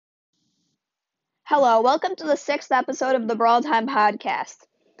Hello, welcome to the sixth episode of the Brawl Time podcast.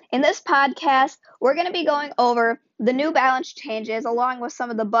 In this podcast, we're going to be going over the new balance changes along with some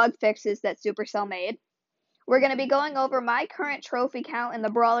of the bug fixes that Supercell made. We're going to be going over my current trophy count and the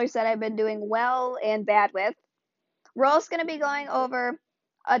brawlers that I've been doing well and bad with. We're also going to be going over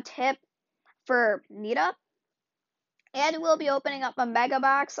a tip for Nita, and we'll be opening up a mega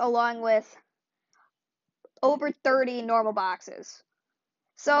box along with over 30 normal boxes.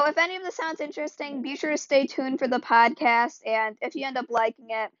 So if any of this sounds interesting, be sure to stay tuned for the podcast, and if you end up liking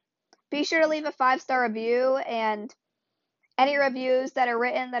it, be sure to leave a 5-star review, and any reviews that are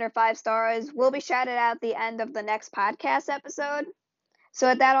written that are 5 stars will be shouted out at the end of the next podcast episode. So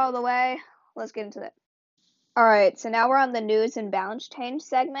with that out of the way, let's get into it. Alright, so now we're on the news and balance change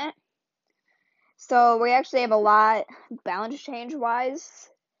segment. So we actually have a lot balance change wise.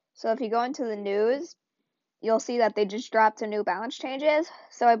 So if you go into the news, you'll see that they just dropped some new balance changes.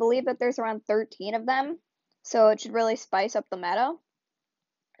 So I believe that there's around 13 of them. So it should really spice up the meta.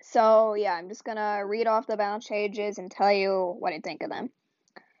 So yeah, I'm just gonna read off the balance changes and tell you what I think of them.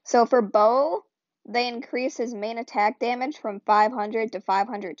 So for Bo, they increase his main attack damage from 500 to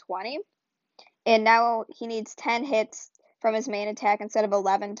 520. And now he needs 10 hits from his main attack instead of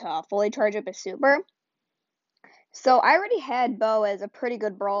 11 to fully charge up his super. So I already had Bo as a pretty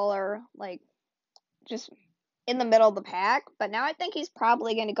good brawler, like just in the middle of the pack, but now I think he's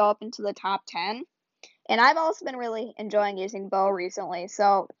probably going to go up into the top 10. And I've also been really enjoying using Bo recently,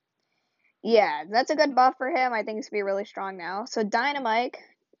 so yeah, that's a good buff for him. I think he's going to be really strong now. So Dynamite,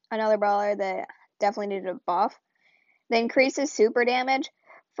 another brawler that definitely needed a buff, they increase his super damage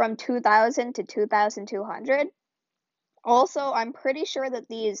from 2,000 to 2,200. Also, I'm pretty sure that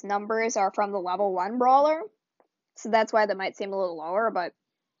these numbers are from the level 1 brawler, so that's why they might seem a little lower, but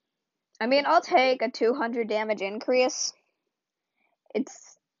I mean, I'll take a 200 damage increase.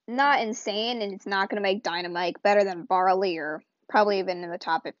 It's not insane, and it's not going to make Dynamite better than Barley or probably even in the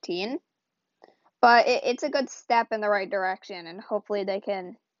top 15. But it's a good step in the right direction, and hopefully they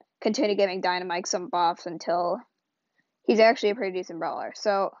can continue giving Dynamite some buffs until he's actually a pretty decent brawler.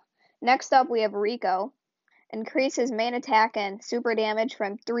 So next up we have Rico. Increase his main attack and super damage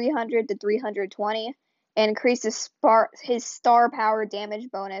from 300 to 320, and increase his star power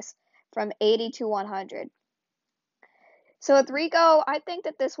damage bonus from 80 to 100. So with Rico, I think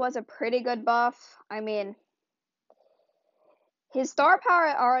that this was a pretty good buff. I mean, his star power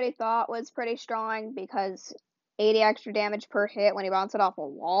I already thought was pretty strong because 80 extra damage per hit when he bounces it off a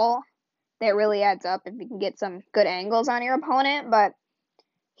wall, that really adds up if you can get some good angles on your opponent, but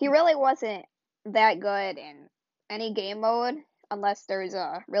he really wasn't that good in any game mode unless there's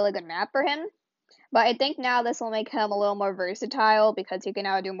a really good map for him. But I think now this will make him a little more versatile because he can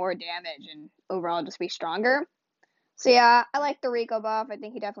now do more damage and overall just be stronger. So yeah, I like the Rico buff. I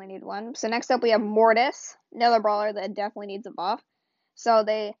think he definitely needs one. So next up we have Mortis, another brawler that definitely needs a buff. So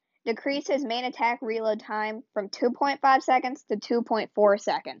they decrease his main attack reload time from 2.5 seconds to 2.4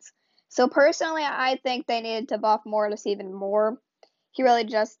 seconds. So personally, I think they needed to buff Mortis even more. He really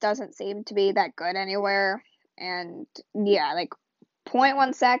just doesn't seem to be that good anywhere. And yeah, like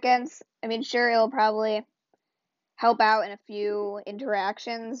 0.1 seconds. I mean, sure, it'll probably help out in a few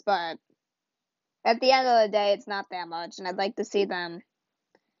interactions, but at the end of the day, it's not that much, and I'd like to see them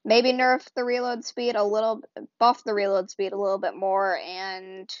maybe nerf the reload speed a little, buff the reload speed a little bit more,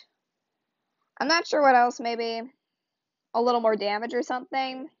 and I'm not sure what else, maybe a little more damage or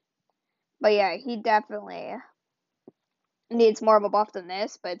something. But yeah, he definitely needs more of a buff than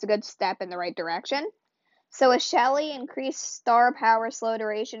this, but it's a good step in the right direction. So with Shelly, increase star power slow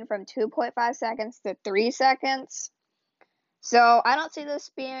duration from 2.5 seconds to 3 seconds. So I don't see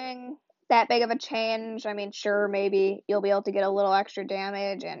this being that big of a change. I mean, sure, maybe you'll be able to get a little extra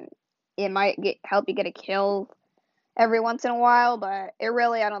damage and it might help you get a kill every once in a while, but it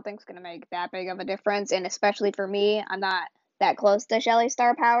really, I don't think it's going to make that big of a difference. And especially for me, I'm not that close to Shelly's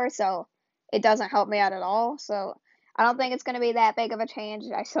star power, so it doesn't help me out at all. So I don't think it's going to be that big of a change.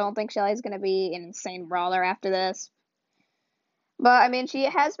 I still don't think Shelly's going to be an insane brawler after this. But I mean, she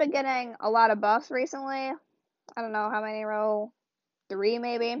has been getting a lot of buffs recently. I don't know how many in a row, 3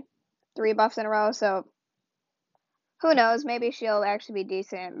 maybe, 3 buffs in a row, so who knows, maybe she'll actually be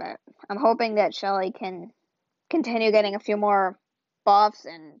decent, but I'm hoping that Shelly can continue getting a few more buffs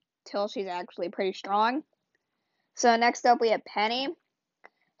until she's actually pretty strong. So next up we have Penny.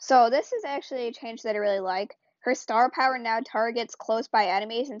 So this is actually a change that I really like. Her star power now targets close by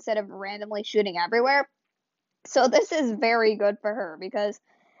enemies instead of randomly shooting everywhere. So this is very good for her because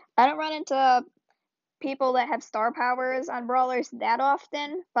I don't run into people that have star powers on brawlers that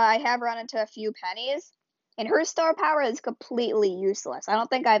often, but I have run into a few Pennies, And her star power is completely useless. I don't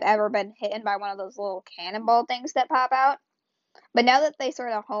think I've ever been hit by one of those little cannonball things that pop out. But now that they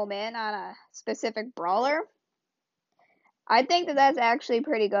sort of home in on a specific brawler, I think that that's actually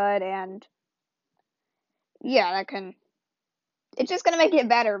pretty good. And yeah, it's just going to make it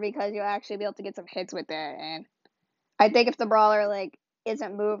better because you'll actually be able to get some hits with it. And I think if the brawler, like,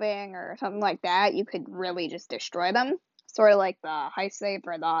 isn't moving or something like that, you could really just destroy them. Sort of like the Heist Save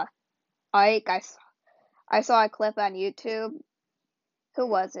or the Ike. I saw a clip on YouTube. Who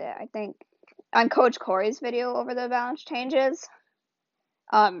was it? I think on Coach Corey's video over the balance changes.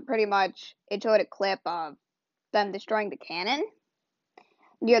 Pretty much it showed a clip of them destroying the cannon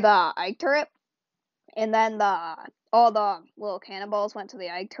near the Ike turret, and then all the little cannonballs went to the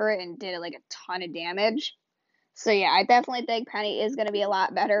Ike turret and did like a ton of damage. So yeah, I definitely think Penny is gonna be a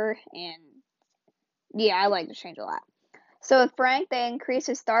lot better, and yeah, I like the change a lot. So with Frank, they increase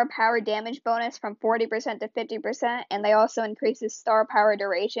his star power damage bonus from 40% to 50%, and they also increase his star power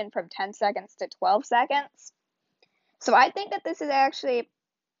duration from 10 seconds to 12 seconds. So I think that this is actually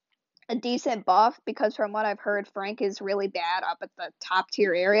a decent buff because from what I've heard, Frank is really bad up at the top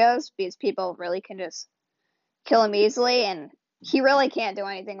tier areas because people really can just kill him easily, and he really can't do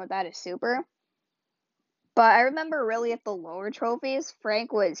anything without his super. But I remember really at the lower trophies,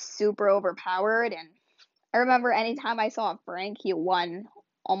 Frank was super overpowered, and I remember anytime I saw Frank, he won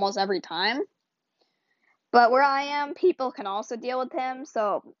almost every time. But where I am, people can also deal with him,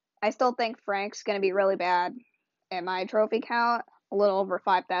 so I still think Frank's going to be really bad at my trophy count, a little over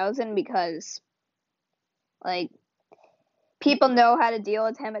 5,000, because, like, people know how to deal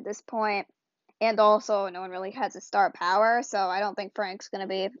with him at this point, and also no one really has a star power, so I don't think Frank's going to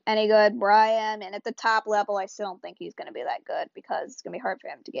be any good where I am, and at the top level, I still don't think he's going to be that good, because it's going to be hard for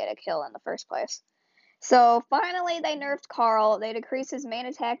him to get a kill in the first place. So finally, they nerfed Carl. They decreased his main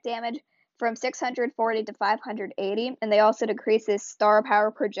attack damage from 640 to 580, and they also decreased his star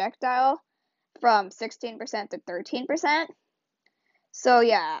power projectile from 16% to 13%. So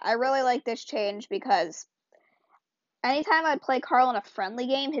yeah, I really like this change because anytime I'd play Carl in a friendly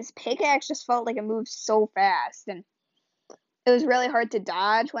game, his pickaxe just felt like it moved so fast, and it was really hard to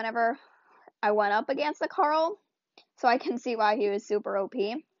dodge whenever I went up against the Carl. So I can see why he was super OP.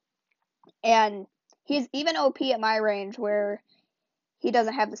 And he's even OP at my range where he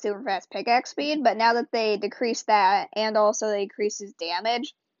doesn't have the super fast pickaxe speed, but now that they decrease that and also they decrease his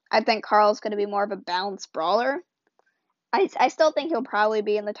damage, I think Carl's going to be more of a balanced brawler. I still think he'll probably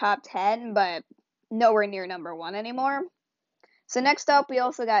be in the top 10, but nowhere near number 1 anymore. So next up, we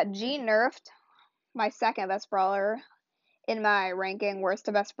also got Gene nerfed, my second best brawler in my ranking worst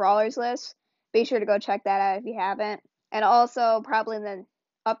to best brawlers list. Be sure to go check that out if you haven't. And also, probably in the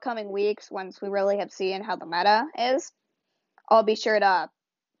upcoming weeks, once we really have seen how the meta is, I'll be sure to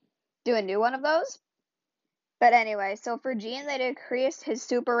do a new one of those. But anyway, so for Gene, they decreased his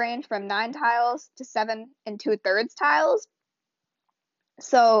super range from 9 tiles to 7 2/3 tiles.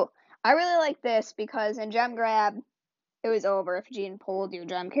 So I really like this because in Gem Grab, it was over if Gene pulled your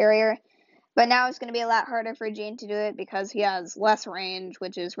Gem Carrier. But now it's going to be a lot harder for Gene to do it because he has less range,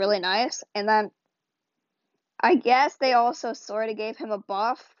 which is really nice. And then I guess they also sort of gave him a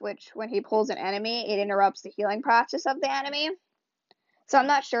buff, which when he pulls an enemy, it interrupts the healing process of the enemy. So I'm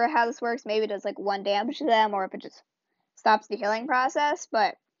not sure how this works. Maybe it does like 1 damage to them or if it just stops the healing process.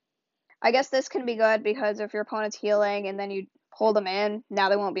 But I guess this can be good because if your opponent's healing and then you pull them in, now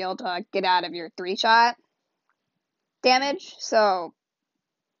they won't be able to get out of your 3-shot damage. So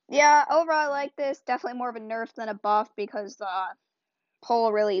yeah, overall I like this. Definitely more of a nerf than a buff because the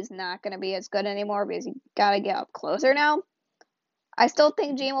pull really is not going to be as good anymore because you got to get up closer now. I still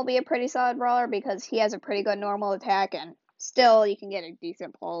think Gene will be a pretty solid brawler because he has a pretty good normal attack and still you can get a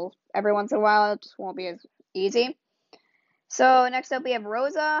decent pull every once in a while. It just won't be as easy. So next up we have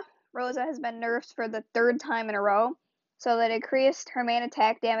Rosa. Rosa has been nerfed for the 3rd time in a row. So they decreased her main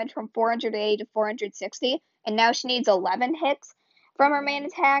attack damage from 480 to 460, and now she needs 11 hits from her main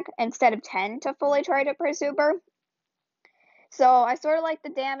attack instead of 10 to fully charge up her super. So I sort of like the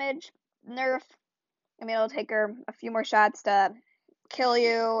damage nerf. I mean, it'll take her a few more shots to kill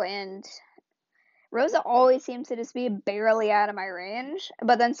you, and Rosa always seems to just be barely out of my range,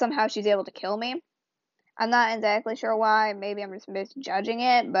 but then somehow she's able to kill me. I'm not exactly sure why. Maybe I'm just misjudging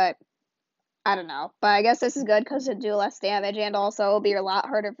it, but I don't know. But I guess this is good because it'll do less damage, and also it'll be a lot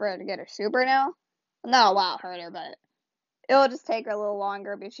harder for her to get her super now. Not a lot harder, but it'll just take her a little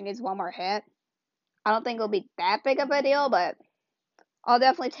longer because she needs 1 more hit. I don't think it'll be that big of a deal, but I'll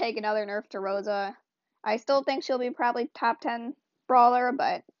definitely take another nerf to Rosa. I still think she'll be probably top 10 brawler,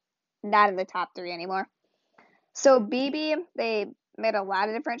 but not in the top 3 anymore. So Bibi, they made a lot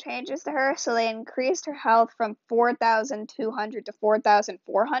of different changes to her. So they increased her health from 4,200 to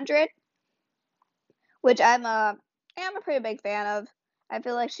 4,400, which I'm a pretty big fan of. I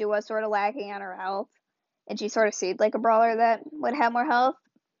feel like she was sort of lacking on her health, and she sort of seemed like a brawler that would have more health.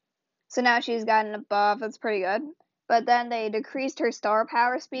 So now she's gotten a buff. That's pretty good. But then they decreased her star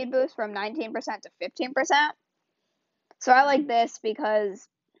power speed boost from 19% to 15%. So I like this because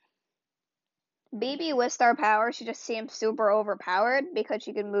Bibi with star power, she just seems super overpowered because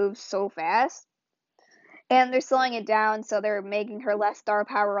she can move so fast. And they're slowing it down, so they're making her less star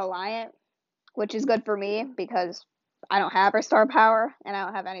power reliant, which is good for me because I don't have her star power and I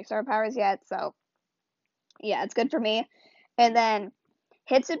don't have any star powers yet. So yeah, it's good for me. And then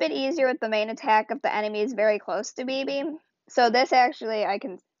hits a bit easier with the main attack if the enemy is very close to Bibi. So this actually,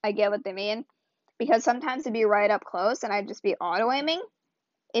 I get what they mean, because sometimes it'd be right up close and I'd just be auto aiming,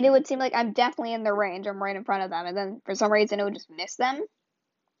 and it would seem like I'm definitely in the range, I'm right in front of them, and then for some reason it would just miss them.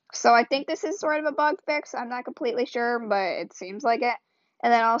 So I think this is sort of a bug fix. I'm not completely sure, but it seems like it.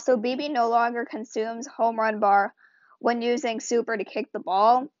 And then also, Bibi no longer consumes home run bar when using super to kick the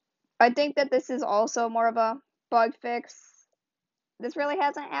ball. I think that this is also more of a bug fix. This really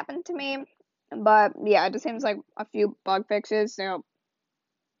hasn't happened to me, but yeah, it just seems like a few bug fixes. So,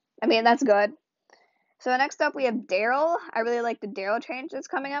 I mean, that's good. So next up we have Daryl. I really like the Daryl change that's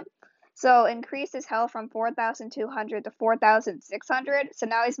coming up. So increase his health from 4,200 to 4,600. So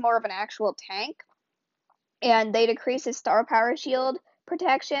now he's more of an actual tank. And they decrease his star power shield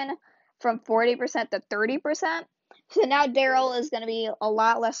protection from 40% to 30%. So now Daryl is going to be a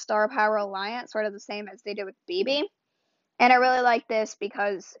lot less star power reliant, sort of the same as they did with Bibi. And I really like this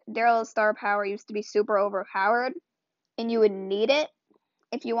because Daryl's star power used to be super overpowered, and you would need it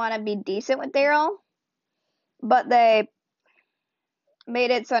if you want to be decent with Daryl. But they made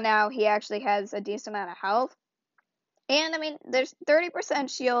it so now he actually has a decent amount of health. And I mean, there's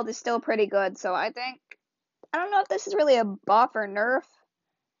 30% shield is still pretty good, so I don't know if this is really a buff or nerf.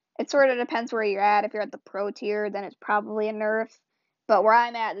 It sort of depends where you're at. If you're at the pro tier, then it's probably a nerf. But where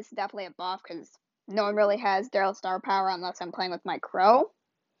I'm at, this is definitely a buff because no one really has Daryl star power unless I'm playing with my Crow.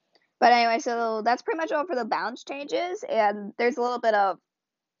 But anyway, so that's pretty much all for the balance changes, and there's a little bit of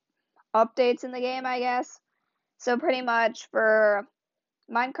updates in the game, I guess. So pretty much for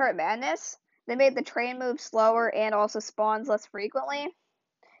Minecart Madness, they made the train move slower and also spawns less frequently.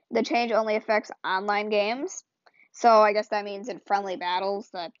 The change only affects online games. So I guess that means in friendly battles,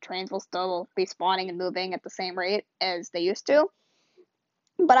 the trains will still be spawning and moving at the same rate as they used to.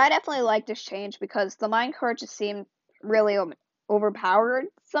 But I definitely like this change because the minecart just seemed really overpowered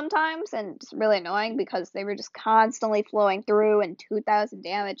sometimes and just really annoying because they were just constantly flowing through and 2,000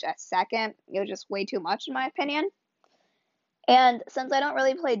 damage a second. It was just way too much in my opinion. And since I don't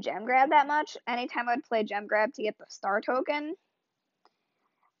really play Gem Grab that much, anytime I'd play Gem Grab to get the star token,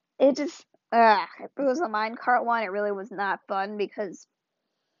 it just, if it was a minecart one, it really was not fun because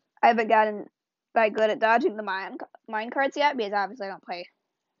I haven't gotten that good at dodging the minecarts yet because obviously I don't play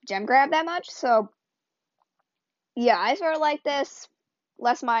Gem Grab that much. So, yeah, I sort of like this.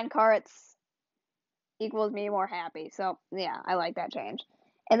 Less minecarts equals me more happy. So, yeah, I like that change.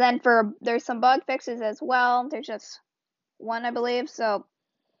 And then there's some bug fixes as well. There's just one, I believe. So,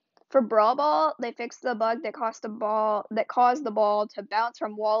 for Brawl Ball, they fixed the bug that caused the ball to bounce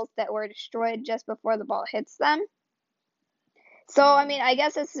from walls that were destroyed just before the ball hits them. So, I mean, I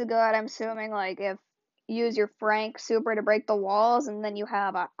guess this is good. I'm assuming, like, if you use your Frank super to break the walls, and then you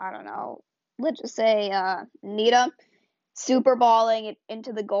have, I don't know, let's just say, Nita super balling it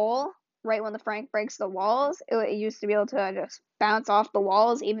into the goal right when the Frank breaks the walls. It used to be able to just bounce off the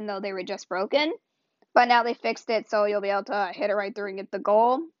walls, even though they were just broken. But now they fixed it, so you'll be able to hit it right through and get the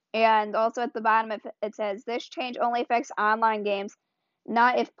goal. And also at the bottom, it says, this change only affects online games,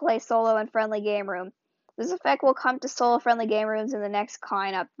 not if play solo in friendly game room. This effect will come to solo-friendly game rooms in the next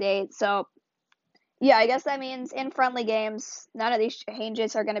client update. So, yeah, I guess that means in friendly games, none of these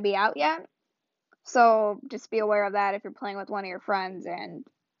changes are going to be out yet. So, just be aware of that if you're playing with one of your friends and,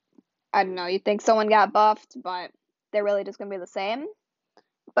 I don't know, you think someone got buffed, but they're really just going to be the same.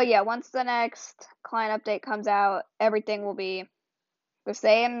 But yeah, once the next client update comes out, everything will be the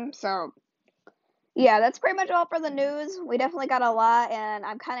same. So, yeah, that's pretty much all for the news. We definitely got a lot, and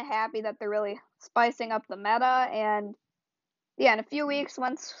I'm kind of happy that they're really spicing up the meta. And yeah, in a few weeks,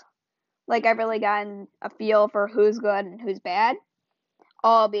 once like I've really gotten a feel for who's good and who's bad,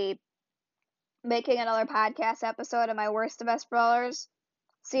 I'll be making another podcast episode of my worst to best brawlers.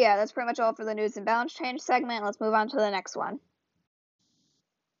 So yeah, that's pretty much all for the news and balance change segment. Let's move on to the next one.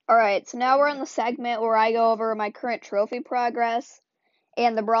 Alright, so now we're in the segment where I go over my current trophy progress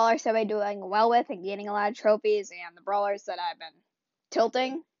and the brawlers that I'm doing well with and gaining a lot of trophies and the brawlers that I've been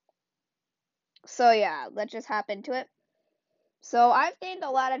tilting. So yeah, let's just hop into it. So I've gained a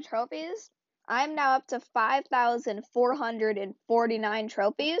lot of trophies. I'm now up to 5,449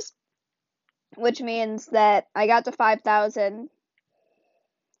 trophies, which means that I got to 5,000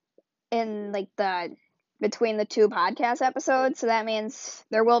 in like the between the two podcast episodes. So that means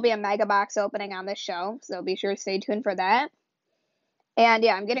there will be a mega box opening on this show. So be sure to stay tuned for that. And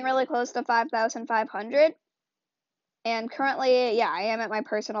yeah, I'm getting really close to 5,500. And currently, yeah, I am at my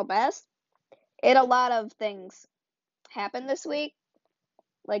personal best. A lot of things happened this week,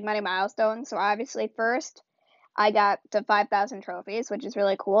 like many milestones. So obviously, first, I got to 5,000 trophies, which is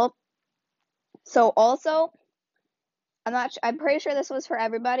really cool. So also, I'm pretty sure this was for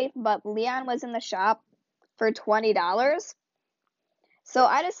everybody, but Leon was in the shop for $20. So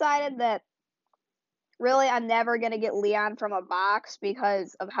I decided that really I'm never going to get Leon from a box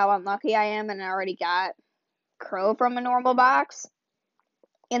because of how unlucky I am, and I already got Crow from a normal box.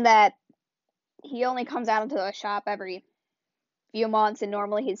 In that he only comes out into the shop every few months, and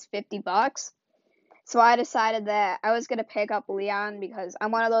normally he's $50. So I decided that I was going to pick up Leon because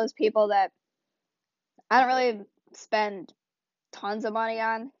I'm one of those people that I don't really spend tons of money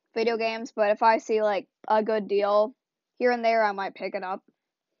on video games, but if I see like a good deal here and there, I might pick it up.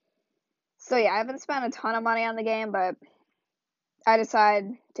 So yeah, I haven't spent a ton of money on the game, but I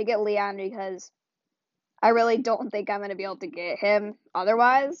decided to get Leon because I really don't think I'm going to be able to get him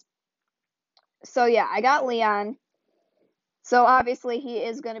otherwise. So yeah, I got Leon. So obviously he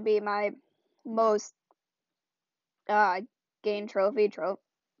is going to be my most gained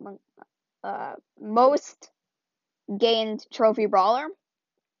most gained trophy brawler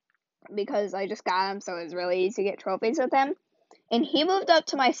because I just got him, so it was really easy to get trophies with him. And he moved up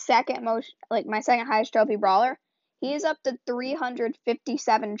to my second highest trophy brawler. He is up to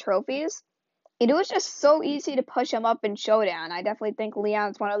 357 trophies. And it was just so easy to push him up in Showdown. I definitely think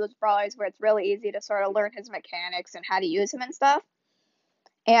Leon's one of those brawlers where it's really easy to sort of learn his mechanics and how to use him and stuff.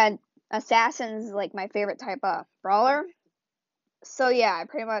 And Assassin's like my favorite type of brawler. So yeah, I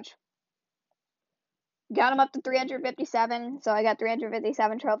pretty much got him up to 357. So I got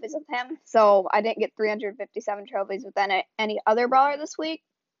 357 trophies with him. So I didn't get 357 trophies with any other brawler this week.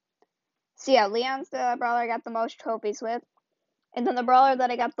 So yeah, Leon's the brawler I got the most trophies with. And then the brawler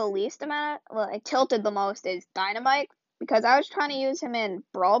that I got the least amount, well, I tilted the most is Dynamite, because I was trying to use him in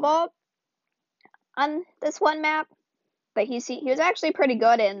Brawl Ball on this one map that he was actually pretty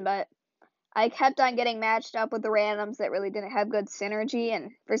good in, but I kept on getting matched up with the randoms that really didn't have good synergy,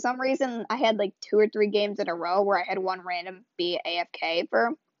 and for some reason I had like 2 or 3 games in a row where I had one random be AFK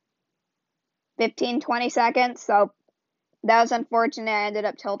for 15, 20 seconds, so that was unfortunate. I ended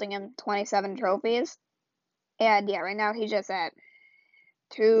up tilting him 27 trophies. And yeah, right now he's just at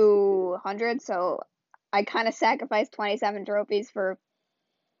 200, so I kind of sacrificed 27 trophies for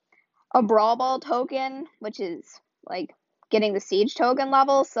a Brawl Ball token, which is like getting the Siege token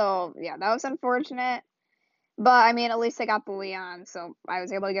level, so yeah, that was unfortunate. But I mean, at least I got the Leon, so I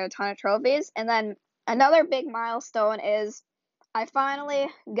was able to get a ton of trophies. And then another big milestone is I finally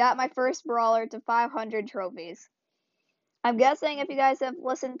got my first brawler to 500 trophies. I'm guessing if you guys have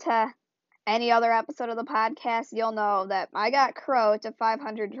listened to any other episode of the podcast, you'll know that I got Crow to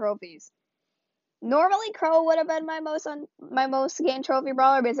 500 trophies. Normally, Crow would have been my most gained trophy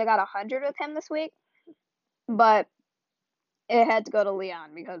brawler because I got 100 with him this week, but it had to go to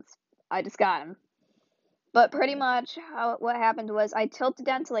Leon because I just got him. But pretty much what happened was I tilted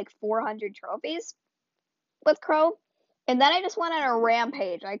down to like 400 trophies with Crow, and then I just went on a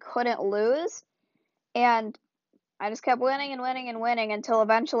rampage. I couldn't lose, and I just kept winning and winning and winning until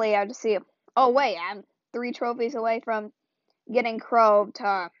eventually I just see, oh wait, I'm 3 trophies away from getting Crow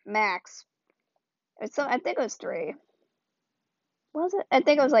to max. I think it was 3. Was it? I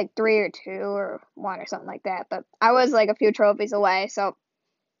think it was like 3 or 2 or 1 or something like that. But I was like a few trophies away, so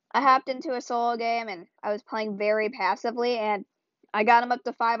I hopped into a solo game and I was playing very passively, and I got him up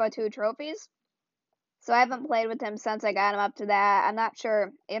to 502 trophies. So I haven't played with him since I got him up to that. I'm not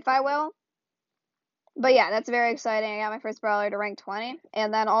sure if I will. But yeah, that's very exciting. I got my first brawler to rank 20.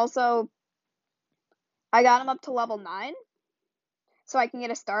 And then also, I got him up to level 9. So I can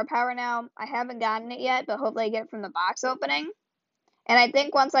get a star power now. I haven't gotten it yet, but hopefully I get it from the box opening. And I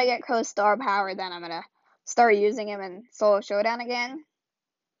think once I get Crow's star power, then I'm going to start using him in solo showdown again.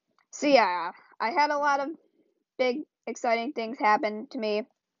 So yeah, I had a lot of big, exciting things happen to me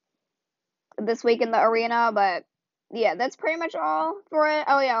this week in the arena, but yeah, that's pretty much all for it.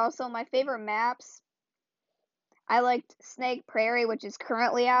 Oh yeah, also my favorite maps. I liked Snake Prairie, which is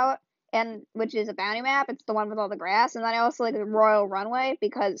currently out, and which is a bounty map. It's the one with all the grass. And then I also like the Royal Runway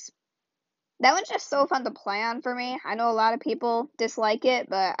because That one's just so fun to play on for me. I know a lot of people dislike it,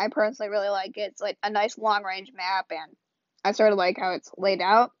 but I personally really like it. It's like a nice long range map, and I sort of like how it's laid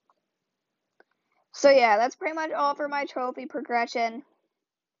out. So yeah, that's pretty much all for my trophy progression.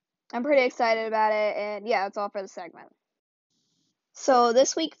 I'm pretty excited about it, and yeah, that's all for the segment. So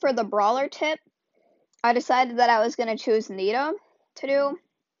this week for the brawler tip, I decided that I was going to choose Nita to do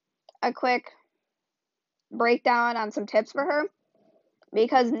a quick breakdown on some tips for her,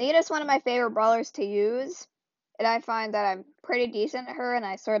 because Nita's one of my favorite brawlers to use, and I find that I'm pretty decent at her, and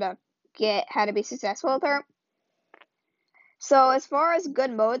I sort of get how to be successful with her. So as far as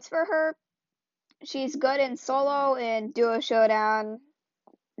good modes for her, she's good in solo and duo showdown,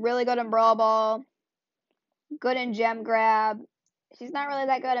 really good in brawl ball, good in gem grab. She's not really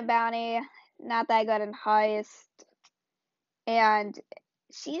that good in bounty, not that good in heist, and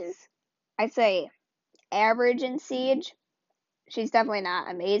she's, I'd say, average in siege. She's definitely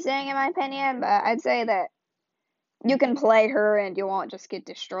not amazing in my opinion, but I'd say that you can play her and you won't just get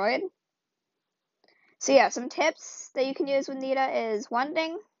destroyed. So yeah, some tips that you can use with Nita is, one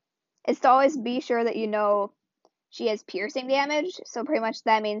thing is to always be sure that you know she has piercing damage. So pretty much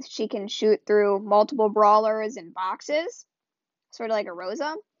that means she can shoot through multiple brawlers and boxes, sort of like a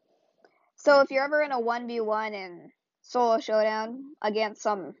Rosa. So if you're ever in a 1v1 in solo showdown against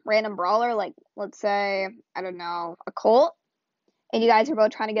some random brawler, like let's say, I don't know, a Colt, and you guys are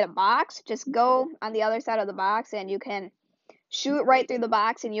both trying to get a box, just go on the other side of the box and you can shoot right through the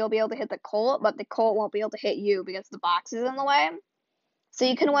box and you'll be able to hit the Colt, but the Colt won't be able to hit you because the box is in the way. So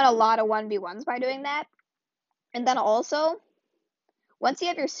you can win a lot of 1v1s by doing that. And then also, once you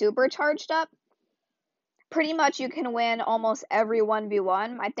have your super charged up, pretty much you can win almost every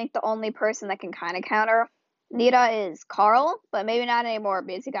 1v1. I think the only person that can kind of counter Nita is Carl, but maybe not anymore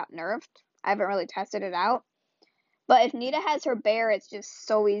because he got nerfed. I haven't really tested it out. But if Nita has her bear, it's just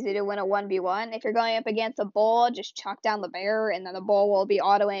so easy to win a 1v1. If you're going up against a bull, just chuck down the bear, and then the bull will be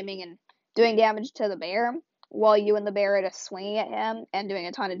auto-aiming and doing damage to the bear, while you and the bear are just swinging at him and doing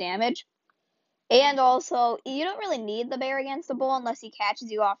a ton of damage. And also, you don't really need the bear against the bull unless he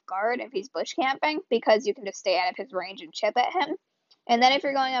catches you off guard if he's bush camping, because you can just stay out of his range and chip at him. And then if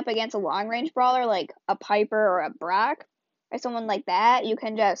you're going up against a long-range brawler like a Piper or a Brock, or someone like that, you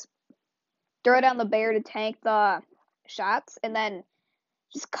can just throw down the bear to tank the shots, and then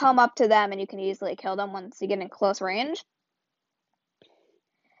just come up to them and you can easily kill them once you get in close range.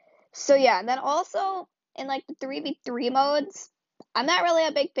 So yeah, and then also in like the 3v3 modes, I'm not really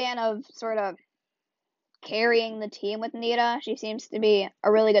a big fan of sort of carrying the team with Nita. She seems to be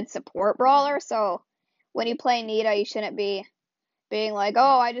a really good support brawler, so when you play Nita, you shouldn't be being like,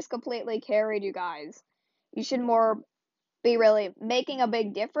 oh, I just completely carried you guys. You should more be really making a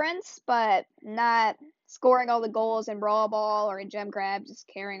big difference, but not scoring all the goals in Brawl Ball or in Gem Grab, just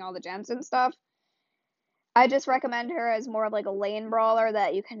carrying all the gems and stuff. I just recommend her as more of like a lane brawler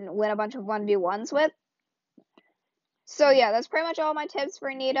that you can win a bunch of 1v1s with. So yeah, that's pretty much all my tips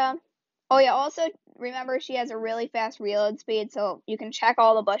for Nita. Oh yeah, also remember she has a really fast reload speed, so you can check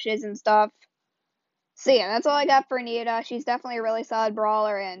all the bushes and stuff. So yeah, that's all I got for Nita. She's definitely a really solid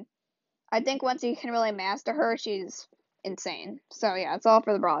brawler, and I think once you can really master her, she's insane. So yeah, that's all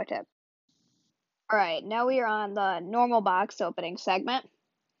for the brawler tip. Alright, now we are on the normal box opening segment.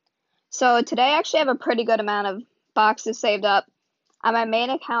 So today I actually have a pretty good amount of boxes saved up. On my main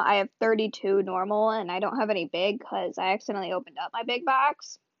account, I have 32 normal, and I don't have any big because I accidentally opened up my big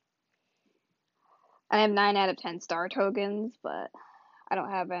box. I have 9 out of 10 star tokens, but I don't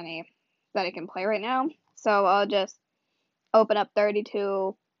have any that I can play right now. So I'll just open up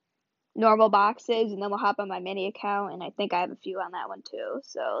 32 normal boxes, and then we'll hop on my mini account, and I think I have a few on that one too.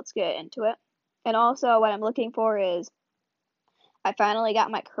 So let's get into it. And also what I'm looking for is, I finally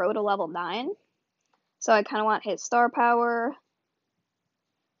got my Crow to level 9. So I kind of want his star power,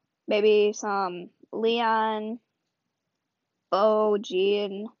 maybe some Leon, Bo,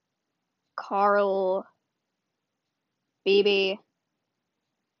 Jean, Carl, Bibi,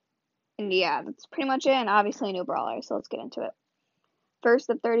 and yeah, that's pretty much it, and obviously a new brawler, so let's get into it.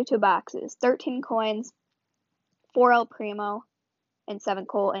 First of 32 boxes, 13 coins, 4 El Primo, and 7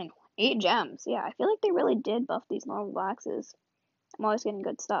 Colt, and 8 gems. Yeah, I feel like they really did buff these normal boxes. I'm always getting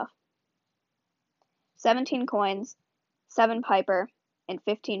good stuff. 17 coins, 7 Piper, and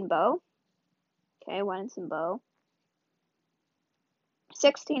 15 Bo. Okay, one and some Bo.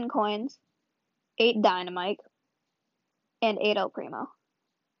 16 coins, 8 Dynamite, and 8 El Primo.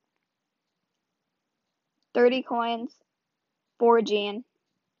 30 coins, 4 Jean,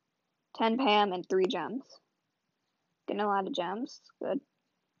 10 Pam, and 3 gems. Getting a lot of gems. Good.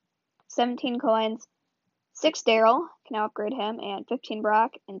 17 coins, 6 Daryl, can now upgrade him, and 15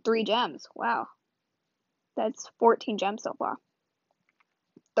 Brock, and 3 gems. Wow, that's 14 gems so far.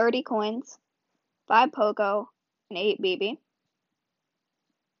 30 coins, 5 Poco, and 8 BB.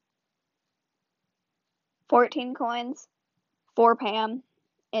 14 coins, 4 Pam,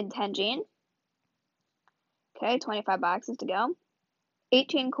 and 10 Jean. Okay, 25 boxes to go.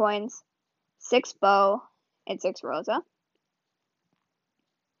 18 coins, 6 Bo, and 6 Rosa.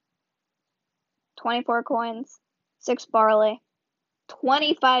 24 coins, 6 Barley,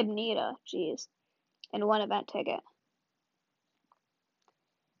 25 Nita, jeez, and 1 event ticket.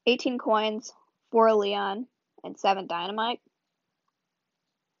 18 coins, 4 Leon, and 7 Dynamite.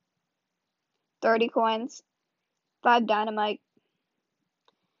 30 coins, 5 Dynamite,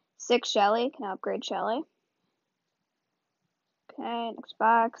 6 Shelly, can upgrade Shelly. Okay, next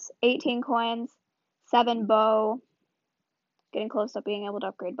box, 18 coins, 7 Bo, getting close to being able to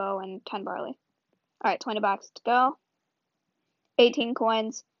upgrade Bo, and 10 Barley. Alright, 20 boxes to go. 18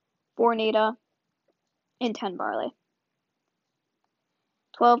 coins, 4 Nita, and 10 Barley.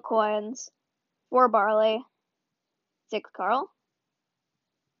 12 coins, 4 Barley, 6 Carl.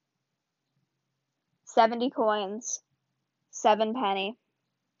 70 coins, 7 Penny,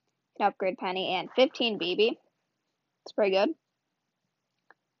 can upgrade Penny, and 15 BB. It's pretty good.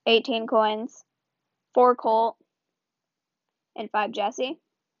 18 coins, 4 Colt, and 5 Jesse.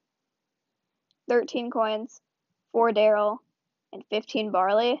 13 coins, 4 Daryl, and 15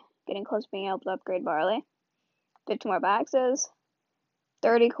 Barley. Getting close to being able to upgrade Barley. 15 more boxes.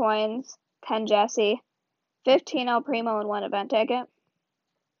 30 coins, 10 Jesse, 15 El Primo, and 1 event ticket.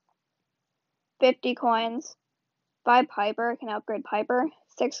 50 coins, 5 Piper, can upgrade Piper,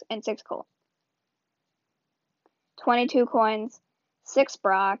 6 Colt. 22 coins, 6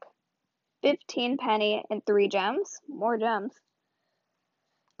 Brock, 15 Penny, and 3 gems. More gems.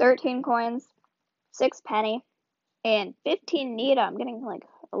 13 coins, 6 Penny, and 15 Nita. I'm getting like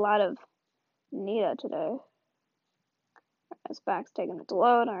a lot of Nita today. This back's taking it to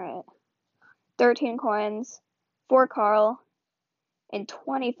load. Alright. 13 coins, 4 Carl, and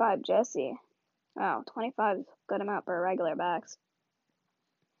 25 Jesse. Wow, 25 is a good amount for regular backs.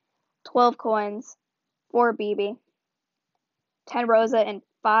 12 coins, 4 BB, 10 Rosa, and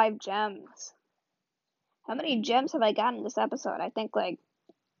 5 gems. How many gems have I gotten in this episode? I think like,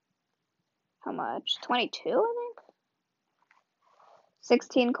 how much? 22, I think?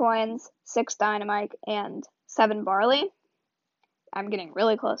 16 coins, 6 Dynamite, and 7 Barley. I'm getting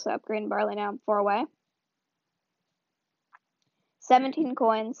really close to upgrading Barley now. I'm 4 away. 17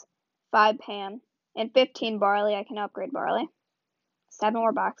 coins, 5 Pam, and 15 Barley. I can upgrade Barley. 7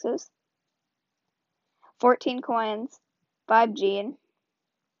 more boxes. 14 coins, 5 Jean,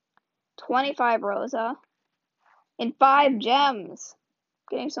 25 Rosa, and 5 gems.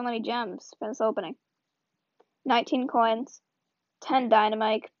 Getting so many gems for this opening. 19 coins, 10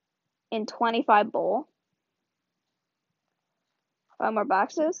 Dynamite, and 25 Bowl. 5 more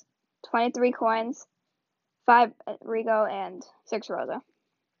boxes. 23 coins, 5 Rico, and 6 Rosa.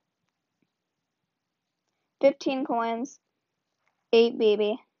 15 coins, 8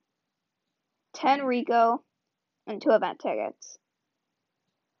 BB, 10 Rico, and 2 event tickets.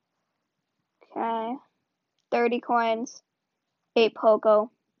 Okay. 30 coins, 8 Poco,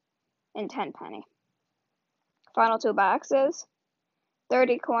 and 10 Penny. Final 2 boxes.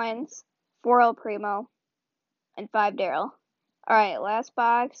 30 coins, 4 El Primo, and 5 Daryl. Alright, last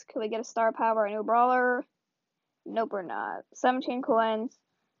box. Can we get a star power, a new brawler? Nope, we're not. 17 coins,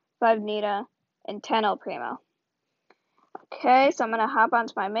 5 Nita, and 10 El Primo. Okay, so I'm going to hop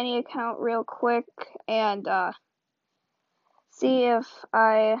onto my mini account real quick and see if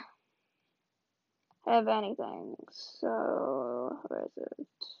I have anything. So, where is it?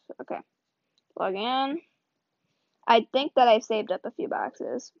 Okay, log in. I think that I saved up a few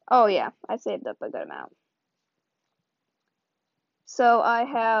boxes. Oh yeah, I saved up a good amount. So I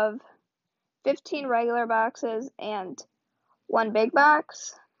have 15 regular boxes and 1 big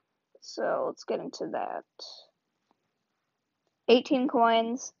box. So let's get into that. 18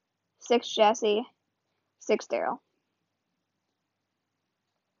 coins, 6 Jesse, 6 Daryl.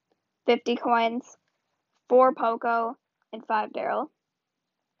 50 coins, 4 Poco, and 5 Daryl.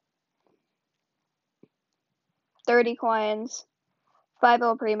 30 coins, 5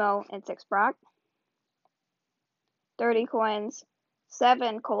 El Primo, and 6 Brock. 30 coins,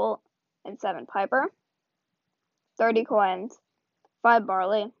 7 Colt, and 7 Piper. 30 coins, 5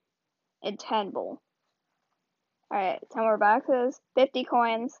 Barley, and 10 Bull. Alright, 10 more boxes. 50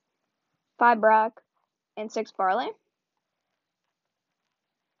 coins, 5 Brock, and 6 Barley.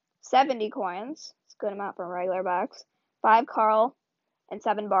 70 coins, it's a good amount for a regular box. 5 Carl, and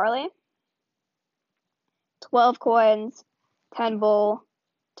 7 Barley. 12 coins, 10 bull,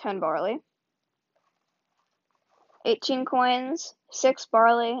 10 barley. 18 coins, 6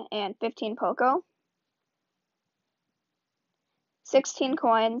 barley, and 15 poco. 16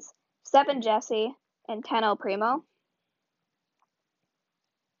 coins, 7 Jesse, and 10 El Primo.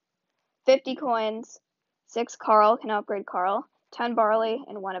 50 coins, 6 Carl, can upgrade Carl, 10 barley,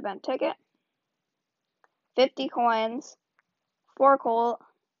 and 1 event ticket. 50 coins, 4 Colt,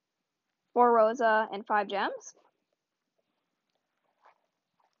 4 Rosa, and 5 gems.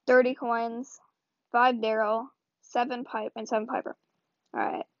 30 coins, 5 Daryl, 7 Pipe, and 7 Piper.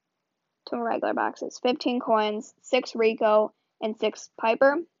 Alright, 2 regular boxes. 15 coins, 6 Rico, and 6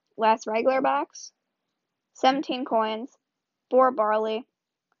 Piper. Last regular box. 17 coins, 4 Barley,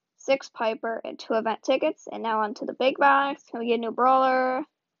 6 Piper, and 2 event tickets. And now on to the big box. Can we get a new brawler?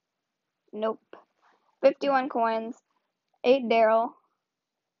 Nope. 51 coins, 8 Daryl,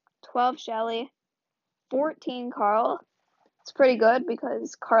 12 Shelly, 14 Carl. It's pretty good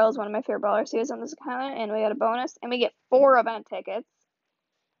because Carl is one of my favorite brawlers to use on this account, and we got a bonus, and we get 4 event tickets.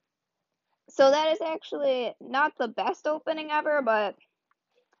 So that is actually not the best opening ever, but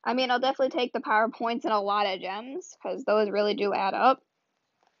I mean, I'll definitely take the power points and a lot of gems because those really do add up.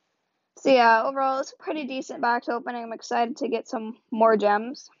 So yeah, overall, it's a pretty decent box opening. I'm excited to get some more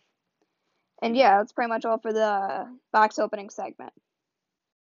gems. And yeah, that's pretty much all for the box opening segment.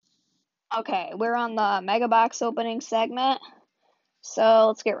 Okay, we're on the mega box opening segment. So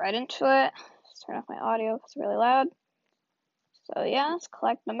let's get right into it. Just turn off my audio because it's really loud. So yeah, let's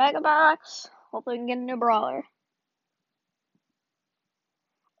collect the mega box. Hopefully we can get a new brawler.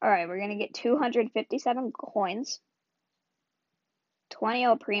 Alright, we're gonna get 257 coins. 20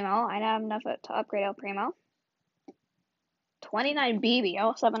 El Primo. I don't have enough to upgrade El Primo. 29 BB. I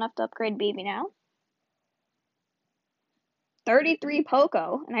also have enough to upgrade BB now. 33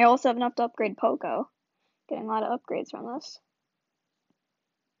 Poco. And I also have enough to upgrade Poco. Getting a lot of upgrades from this.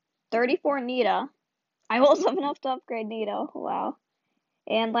 34 Nita. I also have enough to upgrade Nita. Wow.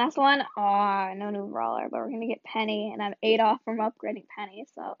 And last one. No new brawler. But we're going to get Penny. And I'm 8 off from upgrading Penny.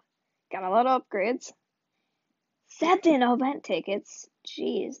 So, got a lot of upgrades. 7 event tickets.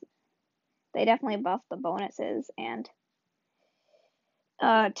 Jeez. They definitely buffed the bonuses. And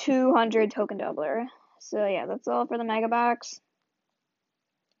 200 token doubler. So yeah, that's all for the mega box.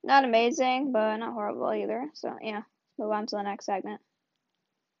 Not amazing, but not horrible either. So yeah, move on to the next segment.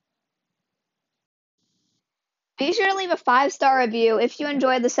 Be sure to leave a 5-star review if you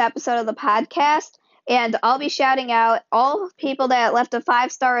enjoyed this episode of the podcast, and I'll be shouting out all people that left a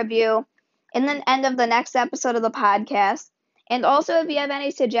 5-star review in the end of the next episode of the podcast. And also, if you have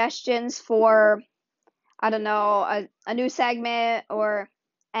any suggestions for, I don't know, a new segment or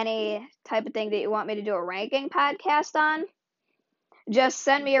any type of thing that you want me to do a ranking podcast on, just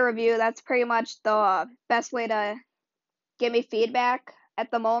send me a review. That's pretty much the best way to give me feedback.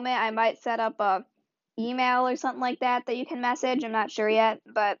 At the moment, I might set up a email or something like that you can message. I'm not sure yet,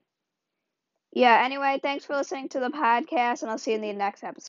 but yeah, anyway, thanks for listening to the podcast, and I'll see you in the next episode.